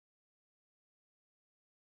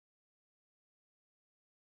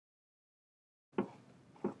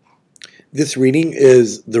This reading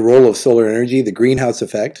is the role of solar energy, the greenhouse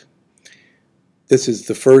effect. This is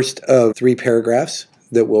the first of 3 paragraphs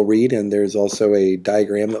that we'll read, and there's also a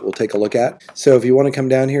diagram that we'll take a look at. So if you want to come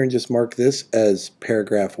down here and just mark this as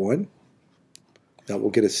paragraph 1, that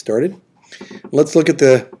will get us started. Let's look at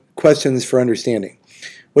the questions for understanding.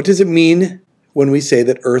 What does it mean when we say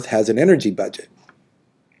that Earth has an energy budget?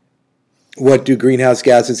 What do greenhouse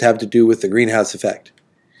gases have to do with the greenhouse effect?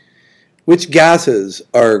 Which gases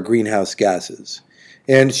are greenhouse gases?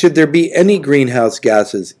 And should there be any greenhouse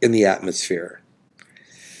gases in the atmosphere?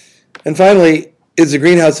 And finally, is the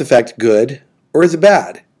greenhouse effect good or is it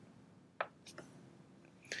bad?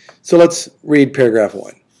 So let's read paragraph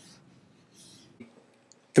 1.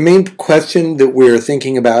 The main question that we're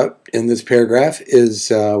thinking about in this paragraph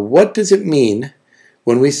is what does it mean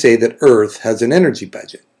when we say that Earth has an energy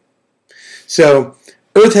budget? So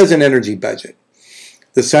Earth has an energy budget.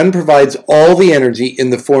 The sun provides all the energy in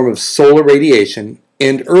the form of solar radiation,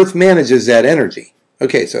 and Earth manages that energy.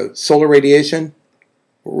 Okay, so solar radiation,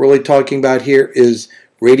 what we're really talking about here is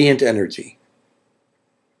radiant energy.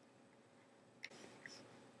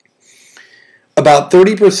 About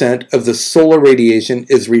 30% of the solar radiation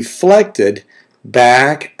is reflected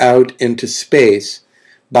back out into space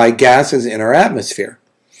by gases in our atmosphere.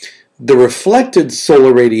 The reflected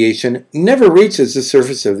solar radiation never reaches the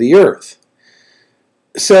surface of the Earth.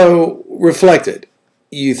 So, reflected.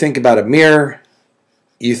 You think about a mirror,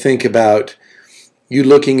 you think about you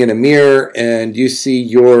looking in a mirror and you see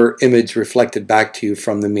your image reflected back to you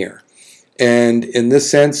from the mirror. And in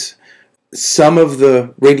this sense, some of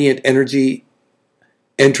the radiant energy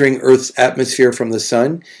entering Earth's atmosphere from the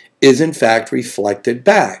sun is in fact reflected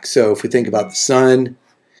back. So if we think about the sun,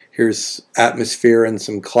 here's atmosphere and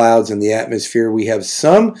some clouds in the atmosphere. We have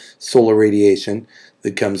some solar radiation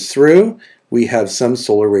that comes through. We have some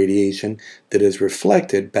solar radiation that is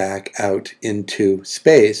reflected back out into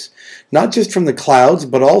space, not just from the clouds,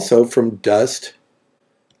 but also from dust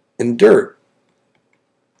and dirt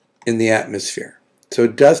in the atmosphere. So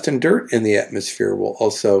dust and dirt in the atmosphere will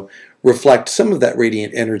also reflect some of that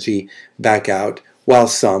radiant energy back out, while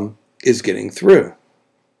some is getting through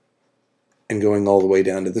and going all the way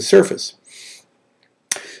down to the surface.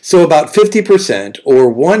 So about 50%,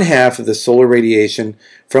 or 1/2 of the solar radiation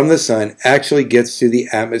from the sun actually gets to the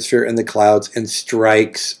atmosphere and the clouds and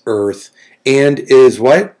strikes Earth and is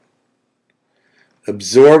what?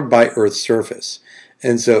 Absorbed by Earth's surface.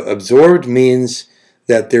 And so absorbed means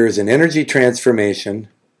that there is an energy transformation,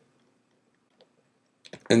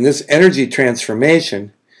 and this energy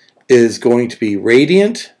transformation is going to be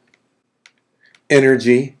radiant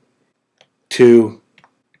energy to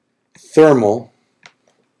thermal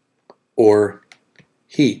or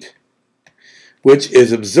heat, which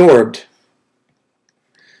is absorbed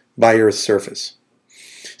by Earth's surface.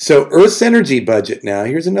 So Earth's energy budget now,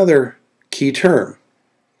 here's another key term,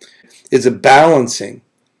 is a balancing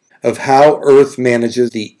of how Earth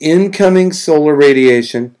manages the incoming solar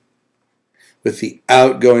radiation with the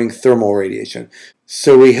outgoing thermal radiation.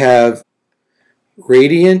 So we have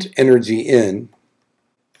radiant energy in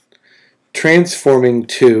transforming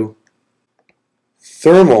to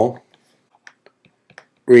thermal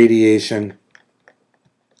radiation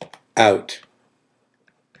out.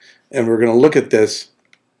 And we're going to look at this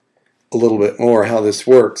a little bit more, how this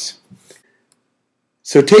works.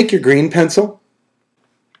 So take your green pencil,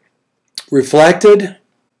 reflected,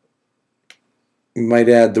 you might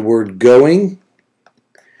add the word going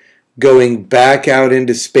back out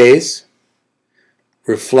into space,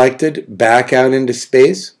 reflected back out into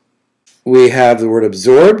space. We have the word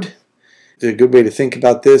absorbed. A good way to think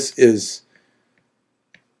about this is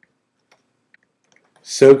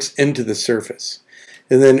soaks into the surface.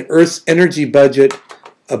 And then Earth's energy budget,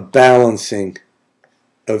 a balancing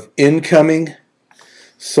of incoming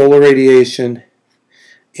solar radiation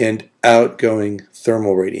and outgoing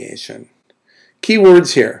thermal radiation. Key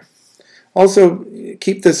words here. Also,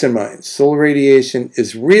 keep this in mind. Solar radiation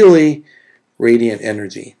is really radiant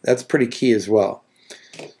energy. That's pretty key as well.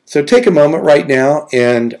 So take a moment right now,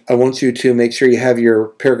 and I want you to make sure you have your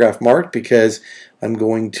paragraph marked because I'm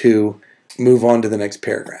going to move on to the next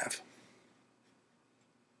paragraph.